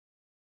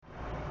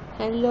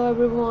Hello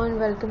everyone,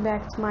 welcome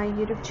back to my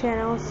YouTube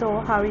channel.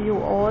 So how are you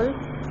all?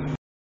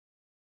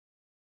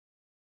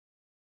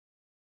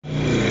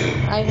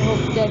 I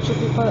hope that you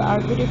people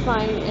are pretty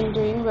fine and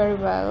doing very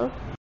well.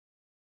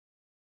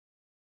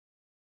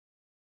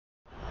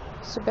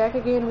 So back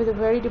again with a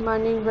very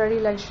demanding, very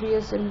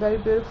luxurious and very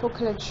beautiful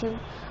collection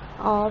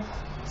of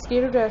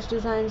skater dress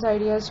designs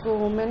ideas for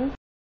women.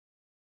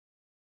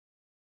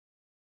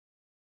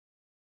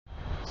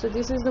 So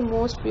this is the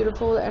most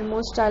beautiful and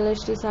most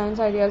stylish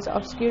designs ideas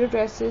of skater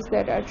dresses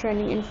that are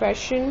trending in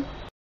fashion.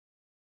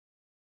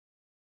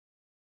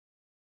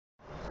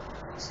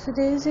 So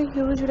there is a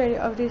huge variety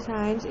of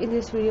designs in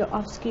this video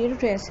of skater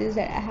dresses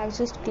that I have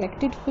just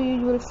collected for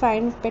you. You will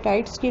find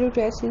petite skater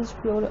dresses,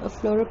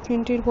 floral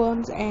printed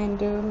ones, and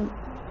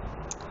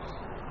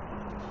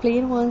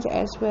plain ones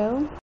as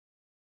well.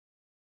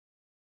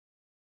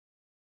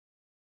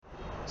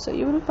 So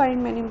you will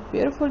find many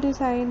beautiful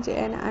designs,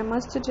 and I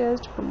must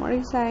suggest for more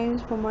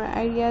designs, for more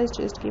ideas,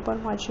 just keep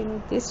on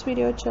watching this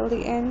video till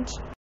the end.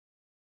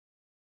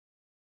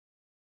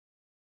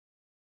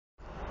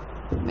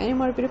 Many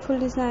more beautiful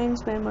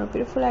designs, many more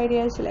beautiful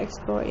ideas you'll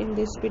explore in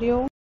this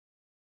video.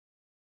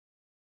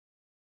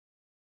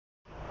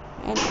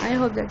 And I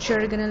hope that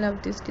you're gonna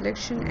love this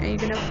collection and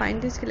you're gonna find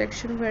this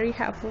collection very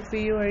helpful for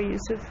you or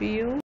useful for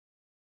you.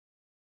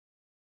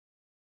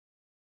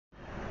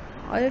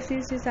 All of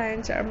these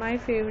designs are my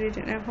favorite,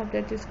 and I hope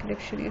that this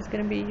collection is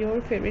gonna be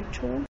your favorite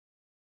too.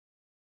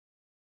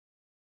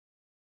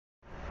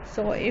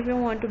 So if you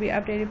want to be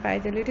updated by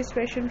the latest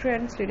fashion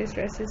trends, latest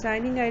dress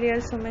designing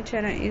ideas, so my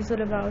channel is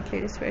all about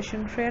latest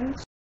fashion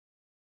trends.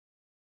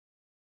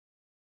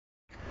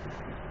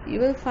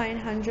 You will find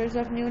hundreds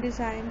of new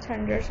designs,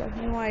 hundreds of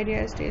new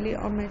ideas daily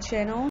on my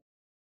channel.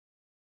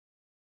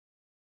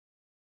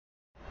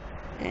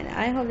 And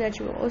I hope that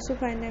you will also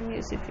find them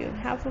useful and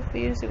helpful for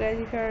you. So guys,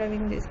 if you are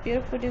loving these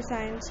beautiful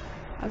designs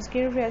of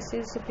skater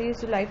dresses, so please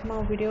do like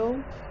my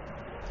video,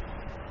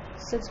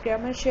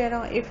 subscribe my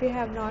channel if you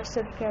have not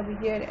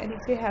subscribed yet, and if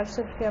you have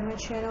subscribed my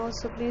channel,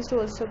 so please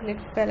do also click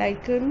the bell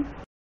icon.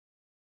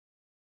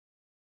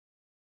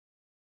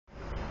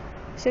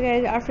 So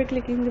guys, after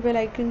clicking the bell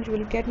icon, you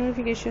will get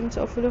notifications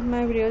of all of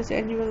my videos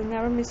and you will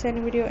never miss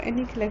any video,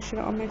 any collection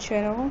on my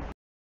channel.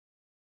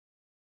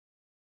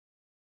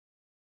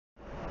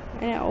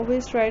 And I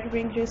always try to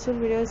bring useful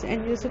videos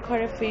and useful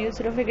content for you,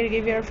 so don't forget to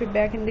give your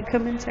feedback in the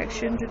comment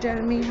section to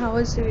tell me how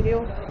was the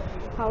video,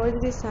 how are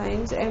the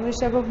designs, and which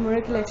type of more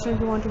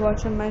collections you want to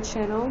watch on my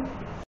channel,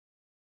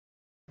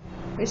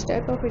 which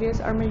type of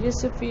videos are more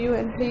useful for you.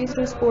 And please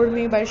do support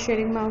me by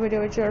sharing my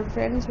video with your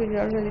friends, with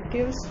your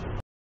relatives.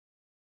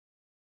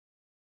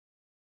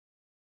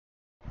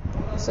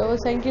 So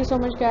thank you so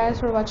much guys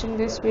for watching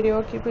this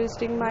video. Keep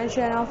visiting my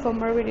channel for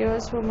more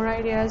videos, for more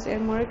ideas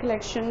and more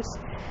collections,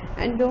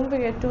 and don't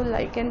forget to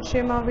like and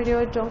share my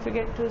video. Don't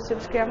forget to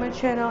subscribe my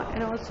channel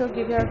and also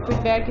give your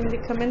feedback in the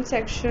comment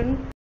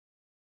section.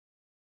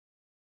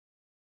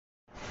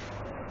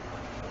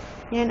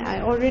 And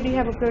I already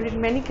have uploaded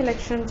many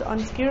collections on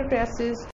skater dresses.